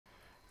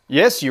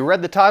Yes, you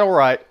read the title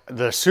right.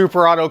 The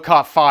Superado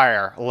caught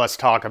fire. Let's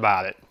talk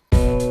about it.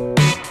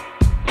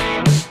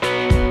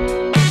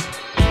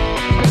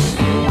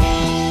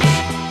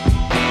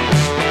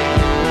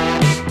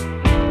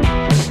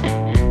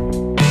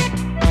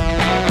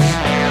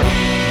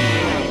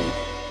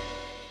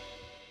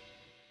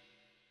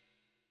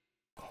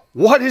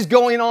 What is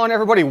going on,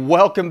 everybody?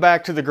 Welcome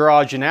back to the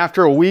garage. And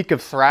after a week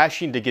of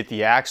thrashing to get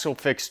the axle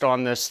fixed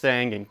on this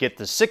thing and get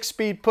the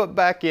 6-speed put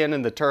back in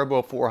and the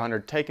Turbo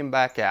 400 taken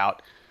back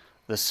out,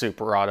 the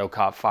Superado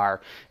caught fire.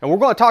 And we're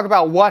going to talk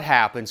about what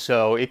happened.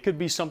 So it could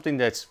be something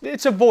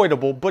it's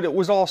avoidable, but it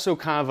was also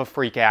kind of a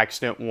freak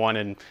accident, one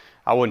in,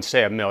 I wouldn't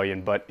say a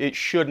million, but it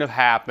shouldn't have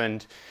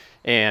happened.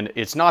 And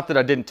it's not that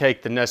I didn't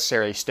take the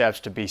necessary steps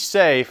to be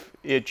safe,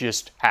 it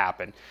just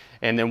happened.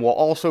 And then we'll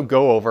also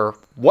go over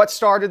what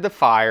started the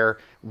fire,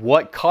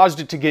 what caused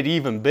it to get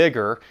even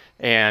bigger,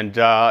 and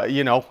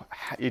you know,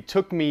 it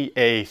took me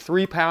a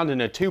 3-pound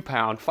and a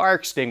 2-pound fire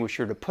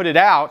extinguisher to put it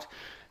out.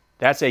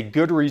 That's a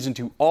good reason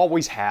to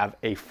always have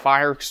a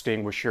fire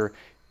extinguisher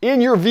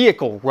in your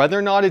vehicle, whether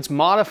or not it's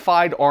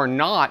modified or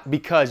not,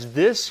 because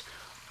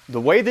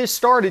the way this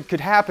started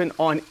could happen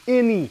on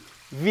any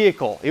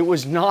vehicle. It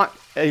was not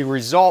a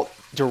result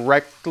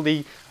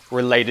directly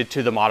related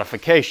to the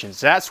modifications.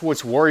 That's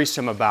what's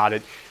worrisome about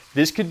it.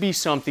 This could be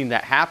something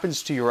that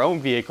happens to your own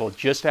vehicle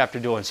just after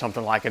doing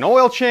something like an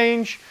oil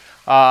change,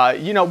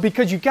 you know,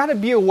 because you got to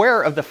be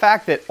aware of the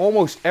fact that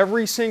almost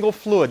every single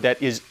fluid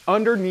that is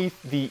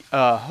underneath the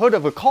hood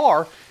of a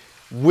car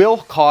will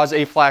cause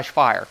a flash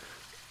fire.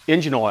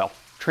 Engine oil,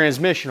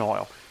 transmission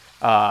oil,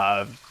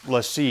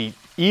 let's see,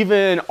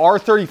 even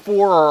R34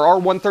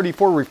 or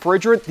R134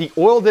 refrigerant, the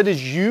oil that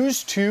is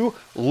used to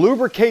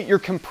lubricate your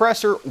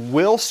compressor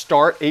will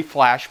start a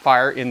flash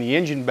fire in the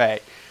engine bay.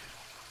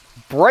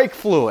 Brake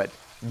fluid,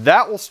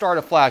 that will start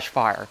a flash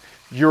fire.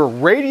 Your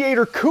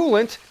radiator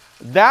coolant,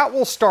 that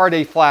will start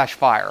a flash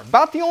fire.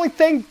 About the only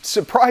thing,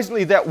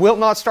 surprisingly, that will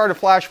not start a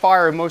flash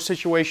fire in most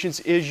situations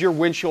is your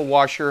windshield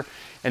washer.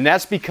 And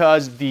that's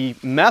because the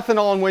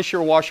methanol in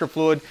windshield washer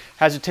fluid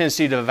has a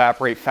tendency to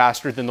evaporate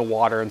faster than the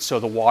water, and so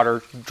the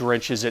water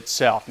drenches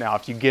itself. Now,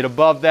 if you get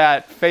above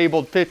that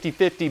fabled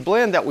 50-50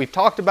 blend that we've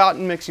talked about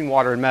in mixing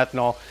water and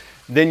methanol,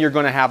 then you're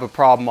going to have a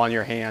problem on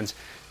your hands,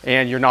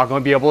 and you're not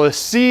going to be able to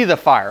see the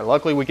fire.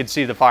 Luckily, we could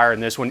see the fire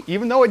in this one.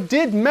 Even though it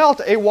did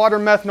melt a water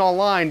methanol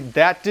line,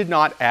 that did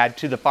not add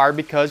to the fire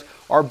because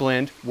our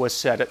blend was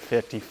set at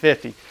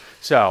 50-50.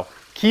 So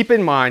keep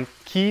in mind,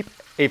 keep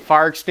a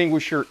fire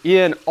extinguisher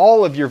in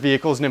all of your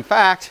vehicles. And in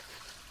fact,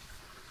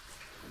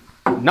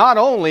 not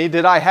only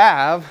did I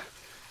have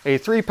a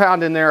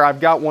 3-pound in there,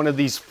 I've got one of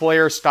these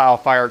flare style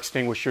fire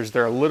extinguishers.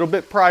 They're a little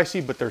bit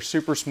pricey, but they're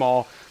super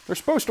small. They're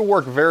supposed to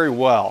work very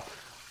well.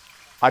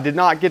 I did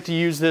not get to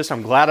use this.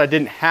 I'm glad I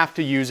didn't have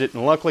to use it.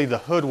 And luckily the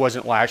hood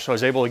wasn't lashed, so I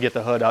was able to get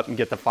the hood up and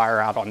get the fire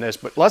out on this.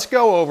 But let's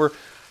go over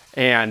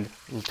and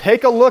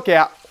take a look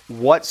at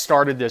what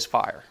started this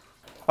fire.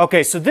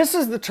 Okay, so this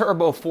is the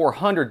Turbo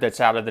 400 that's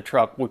out of the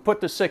truck. We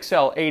put the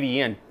 6L80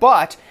 in,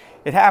 but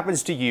it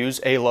happens to use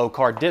a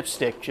low-car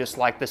dipstick just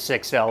like the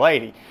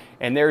 6L80.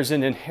 And there's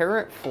an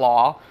inherent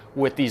flaw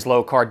with these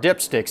low-car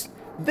dipsticks.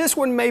 This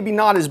one may be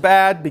not as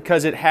bad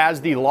because it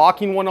has the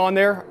locking one on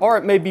there, or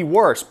it may be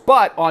worse.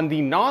 But on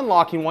the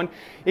non-locking one,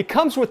 it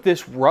comes with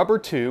this rubber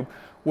tube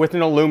with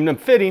an aluminum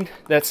fitting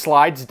that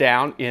slides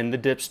down in the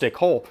dipstick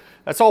hole.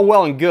 That's all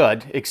well and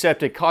good,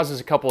 except it causes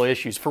a couple of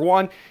issues. For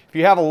one, if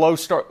you have a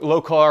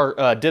low-car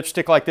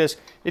dipstick like this,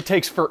 it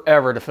takes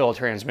forever to fill a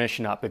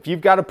transmission up. If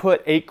you've got to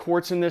put 8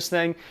 quarts in this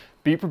thing,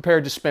 be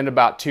prepared to spend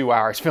about 2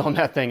 hours filling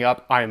that thing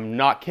up. I am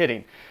not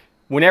kidding.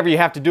 Whenever you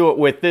have to do it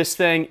with this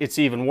thing, it's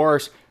even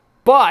worse.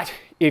 But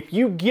if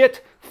you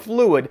get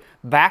fluid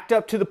backed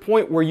up to the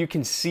point where you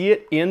can see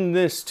it in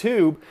this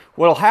tube,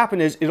 what'll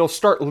happen is it'll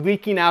start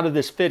leaking out of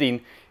this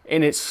fitting,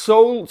 and it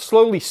so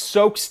slowly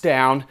soaks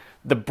down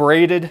the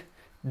braided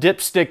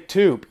dipstick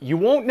tube. You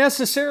won't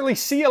necessarily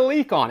see a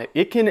leak on it.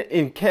 It can,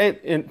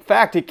 in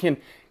fact, it can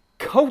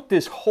coat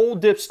this whole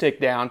dipstick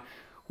down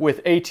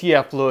with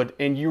ATF fluid,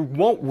 and you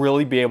won't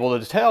really be able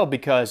to tell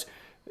because,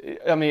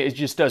 I mean, it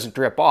just doesn't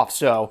drip off.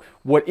 So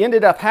what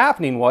ended up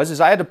happening is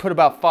I had to put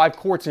about 5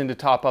 quarts in to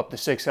top up the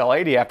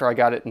 6L80 after I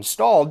got it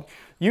installed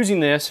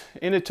using this,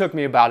 and it took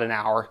me about an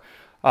hour.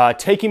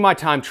 Taking my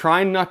time,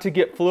 trying not to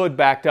get fluid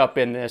backed up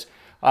in this,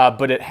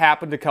 but it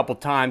happened a couple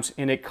times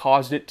and it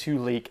caused it to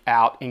leak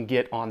out and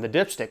get on the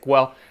dipstick.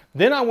 Well,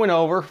 then I went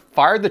over,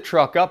 fired the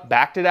truck up,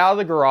 backed it out of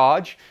the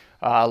garage,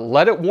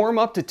 let it warm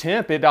up to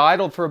temp. It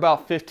idled for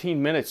about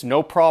 15 minutes,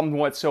 no problem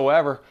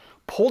whatsoever.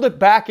 Pulled it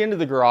back into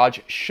the garage,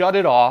 shut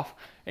it off,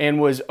 and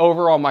was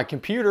over on my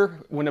computer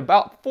when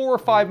about 4 or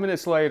 5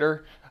 minutes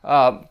later,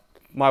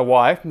 my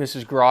wife,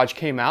 Mrs. Garage,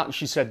 came out and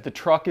she said, the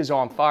truck is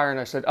on fire. And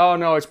I said, oh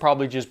no, it's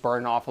probably just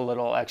burning off a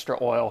little extra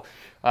oil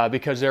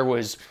because there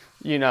was,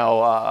 you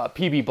know,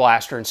 PB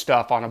blaster and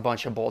stuff on a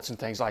bunch of bolts and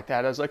things like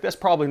that. I was like, that's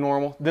probably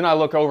normal. Then I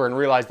look over and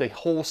realize the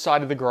whole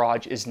side of the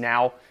garage is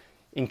now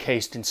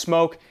encased in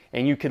smoke,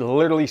 and you could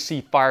literally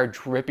see fire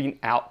dripping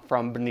out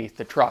from beneath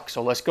the truck.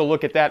 So let's go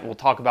look at that and we'll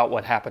talk about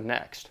what happened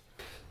next.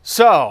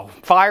 So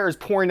fire is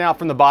pouring out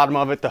from the bottom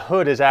of it. The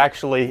hood is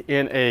actually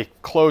in a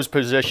closed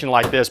position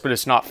like this, but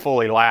it's not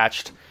fully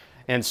latched.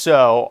 And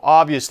so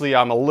obviously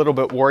I'm a little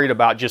bit worried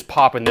about just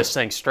popping this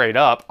thing straight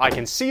up. I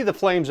can see the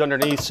flames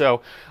underneath,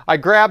 so I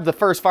grabbed the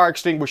first fire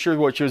extinguisher,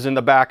 which was in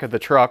the back of the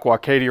truck, while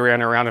Katie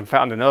ran around and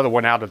found another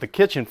one out of the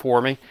kitchen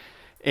for me,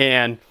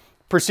 and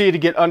proceeded to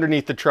get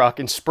underneath the truck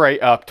and spray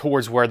up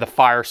towards where the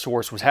fire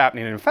source was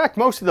happening. And in fact,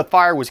 most of the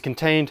fire was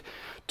contained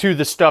to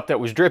the stuff that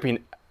was dripping.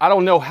 I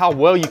don't know how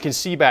well you can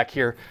see back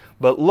here,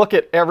 but look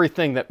at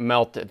everything that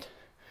melted.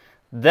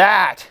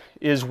 That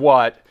is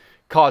what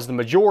caused the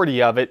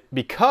majority of it,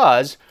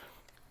 because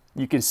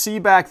you can see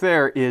back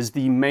there is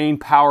the main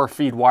power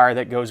feed wire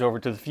that goes over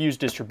to the fuse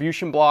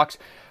distribution blocks.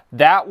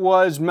 That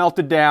was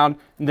melted down,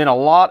 and then a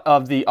lot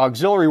of the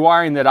auxiliary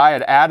wiring that I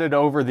had added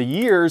over the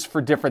years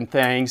for different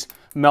things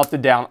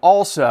melted down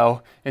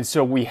also, and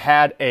so we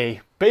had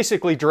a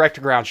basically direct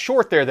to ground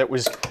short there that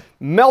was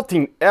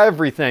melting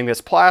everything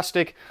that's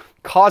plastic,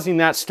 causing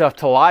that stuff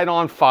to light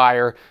on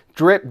fire,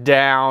 drip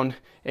down,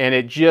 and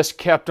it just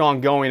kept on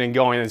going and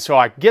going. And so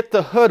I get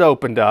the hood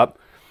opened up,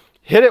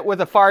 hit it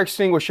with a fire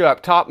extinguisher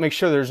up top, make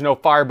sure there's no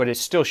fire, but it's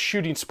still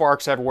shooting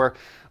sparks everywhere.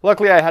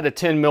 Luckily I had a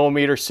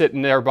 10mm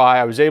sitting nearby.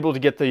 I was able to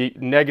get the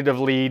negative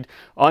lead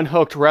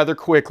unhooked rather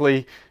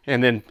quickly,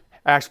 and then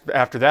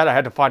after that I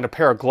had to find a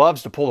pair of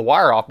gloves to pull the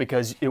wire off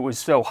because it was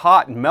so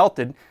hot and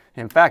melted.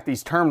 In fact,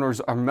 these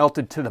terminals are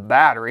melted to the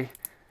battery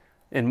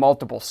in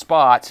multiple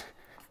spots.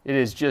 It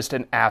is just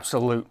an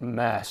absolute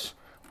mess.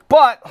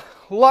 But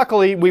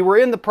luckily, we were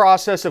in the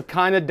process of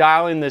kind of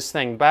dialing this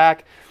thing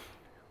back.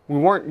 We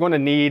weren't going to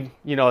need,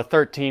 you know, a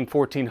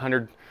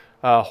 1400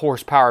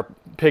 horsepower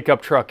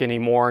pickup truck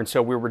anymore, and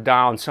so we were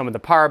dialing some of the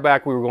power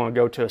back. We were going to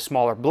go to a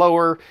smaller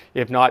blower,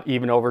 if not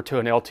even over to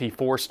an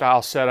LT4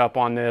 style setup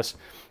on this.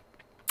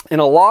 And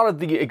a lot of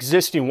the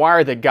existing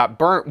wire that got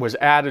burnt was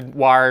added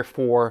wire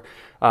for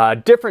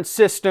different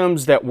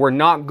systems that we're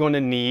not going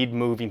to need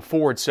moving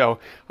forward. So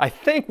I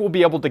think we'll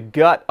be able to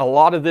gut a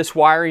lot of this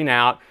wiring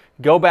out,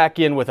 go back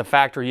in with a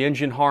factory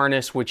engine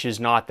harness, which is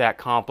not that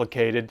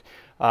complicated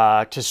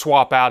to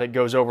swap out. It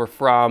goes over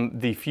from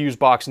the fuse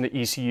box and the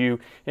ECU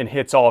and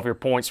hits all of your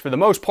points. For the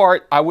most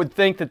part, I would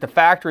think that the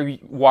factory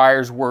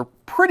wires were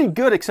pretty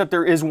good, except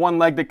there is one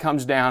leg that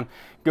comes down,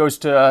 goes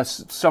to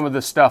some of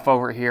the stuff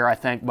over here, I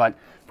think. But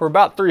for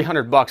about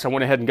 300 bucks, I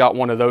went ahead and got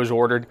one of those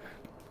ordered.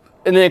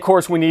 And then of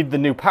course we need the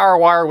new power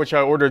wire, which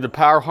I ordered the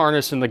power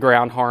harness and the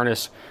ground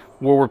harness.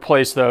 We'll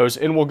replace those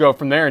and we'll go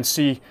from there and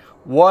see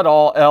what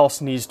all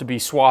else needs to be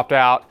swapped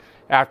out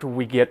after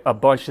we get a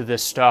bunch of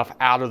this stuff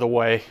out of the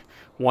way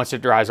once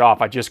it dries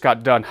off. I just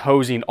got done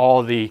hosing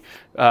all the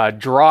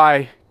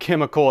dry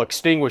chemical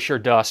extinguisher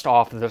dust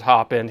off of the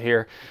top end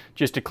here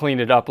just to clean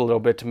it up a little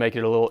bit to make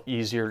it a little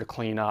easier to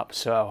clean up.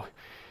 So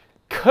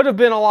could have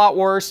been a lot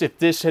worse if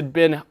this had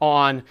been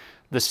on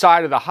the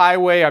side of the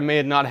highway. I may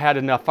have not had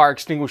enough fire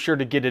extinguisher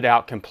to get it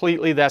out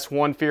completely. That's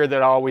one fear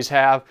that I always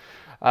have,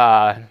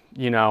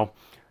 you know.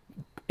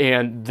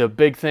 And the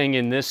big thing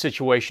in this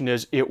situation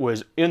is it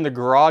was in the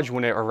garage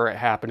whenever it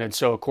happened. And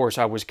so, of course,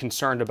 I was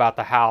concerned about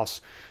the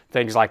house,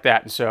 things like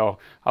that. And so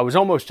I was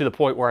almost to the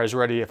point where I was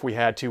ready, if we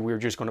had to, we were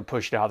just going to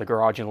push it out of the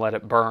garage and let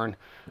it burn.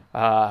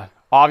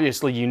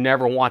 Obviously, you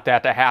never want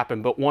that to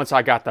happen. But once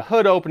I got the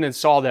hood open and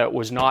saw that it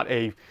was not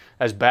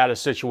as bad a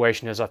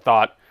situation as I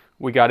thought,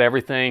 we got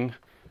everything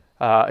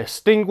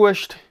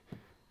extinguished,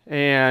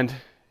 and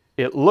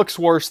it looks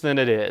worse than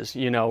it is.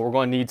 You know, we're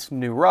going to need some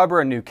new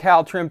rubber, a new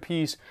cowl trim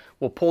piece.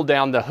 We'll pull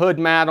down the hood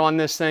mat on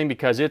this thing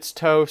because it's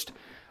toast.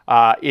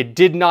 It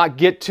did not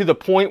get to the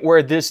point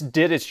where this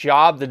did its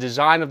job. The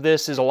design of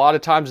this is a lot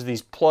of times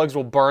these plugs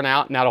will burn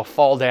out and that'll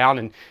fall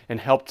down and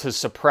help to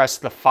suppress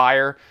the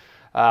fire.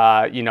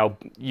 You know,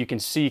 you can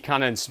see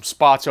kind of in some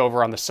spots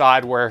over on the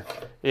side where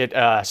it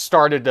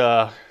started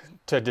to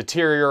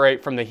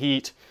deteriorate from the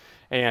heat.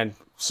 And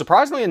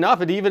surprisingly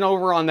enough, it even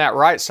over on that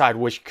right side,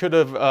 which could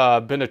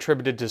have been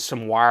attributed to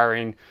some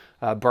wiring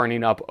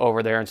burning up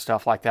over there and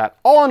stuff like that.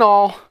 All in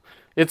all,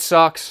 it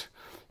sucks.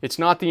 It's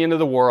not the end of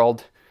the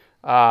world.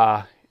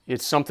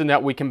 It's something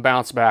that we can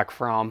bounce back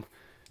from.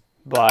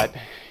 But,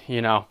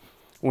 you know,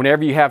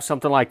 whenever you have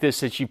something like this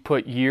that you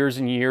put years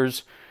and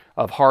years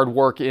of hard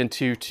work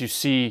into, to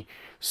see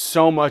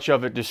so much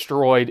of it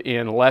destroyed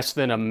in less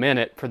than a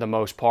minute for the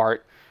most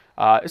part,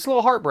 it's a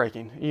little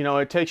heartbreaking. You know,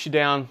 it takes you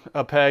down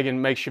a peg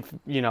and makes you,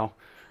 you know,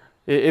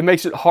 it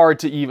makes it hard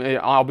to even,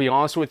 I'll be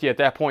honest with you, at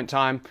that point in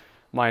time,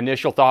 my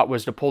initial thought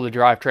was to pull the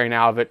drivetrain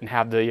out of it and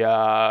have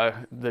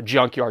the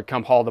junkyard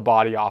come haul the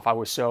body off. I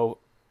was so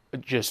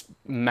just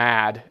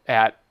mad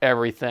at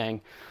everything.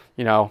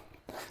 You know,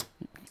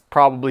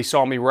 probably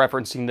saw me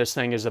referencing this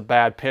thing as a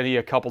bad penny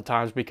a couple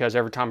times because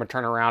every time I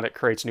turn around it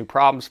creates new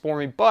problems for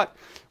me. But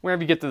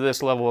whenever you get to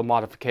this level of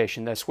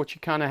modification, that's what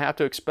you kind of have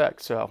to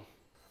expect. So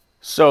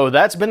So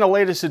that's been the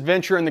latest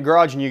adventure in the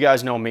garage, and you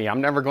guys know me.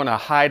 I'm never going to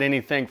hide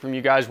anything from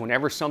you guys.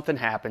 Whenever something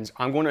happens,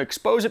 I'm going to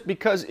expose it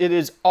because it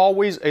is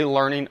always a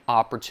learning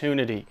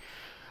opportunity.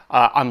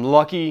 I'm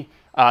lucky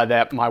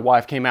that my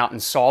wife came out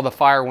and saw the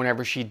fire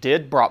whenever she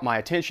did, brought my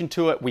attention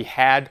to it. We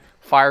had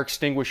fire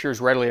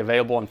extinguishers readily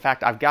available. In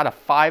fact, I've got a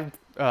five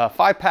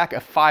pack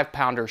of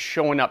 5-pounders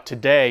showing up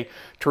today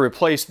to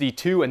replace the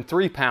 2 and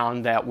 3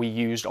 pound that we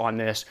used on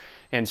this.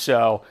 And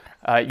so,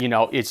 you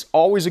know, it's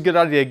always a good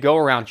idea to go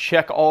around,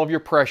 check all of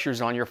your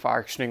pressures on your fire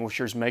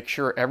extinguishers, make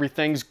sure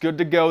everything's good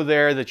to go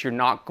there, that you're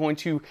not going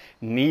to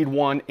need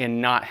one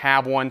and not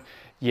have one.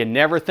 You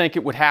never think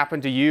it would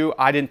happen to you.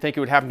 I didn't think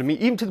it would happen to me,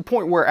 even to the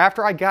point where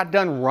after I got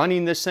done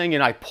running this thing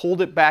and I pulled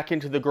it back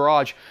into the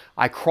garage,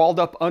 I crawled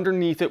up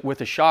underneath it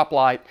with a shop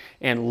light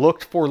and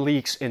looked for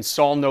leaks and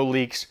saw no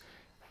leaks.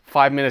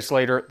 5 minutes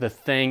later, the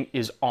thing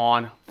is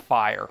on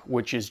fire,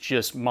 which is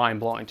just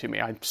mind-blowing to me.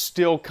 I'm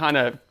still kind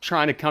of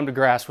trying to come to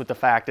grasp with the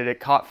fact that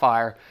it caught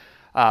fire.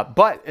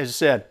 But as I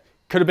said,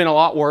 could have been a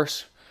lot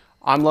worse.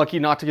 I'm lucky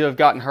not to have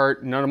gotten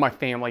hurt. None of my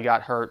family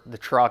got hurt. The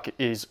truck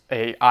is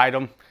an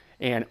item,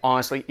 and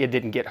honestly, it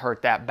didn't get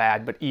hurt that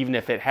bad. But even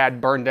if it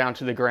had burned down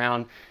to the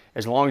ground,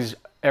 as long as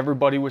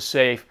everybody was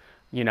safe,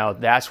 you know,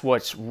 that's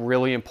what's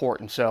really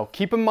important. So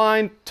keep in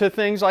mind to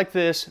things like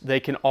this. They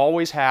can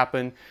always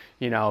happen.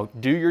 You know,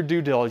 do your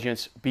due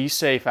diligence, be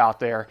safe out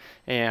there.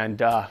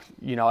 And,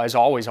 you know, as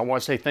always, I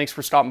want to say thanks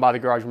for stopping by the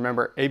garage.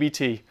 Remember,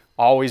 ABT,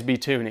 always be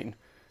tuning.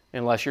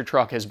 Unless your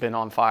truck has been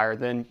on fire,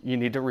 then you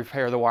need to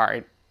repair the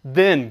wiring,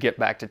 then get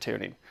back to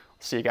tuning.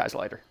 See you guys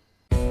later.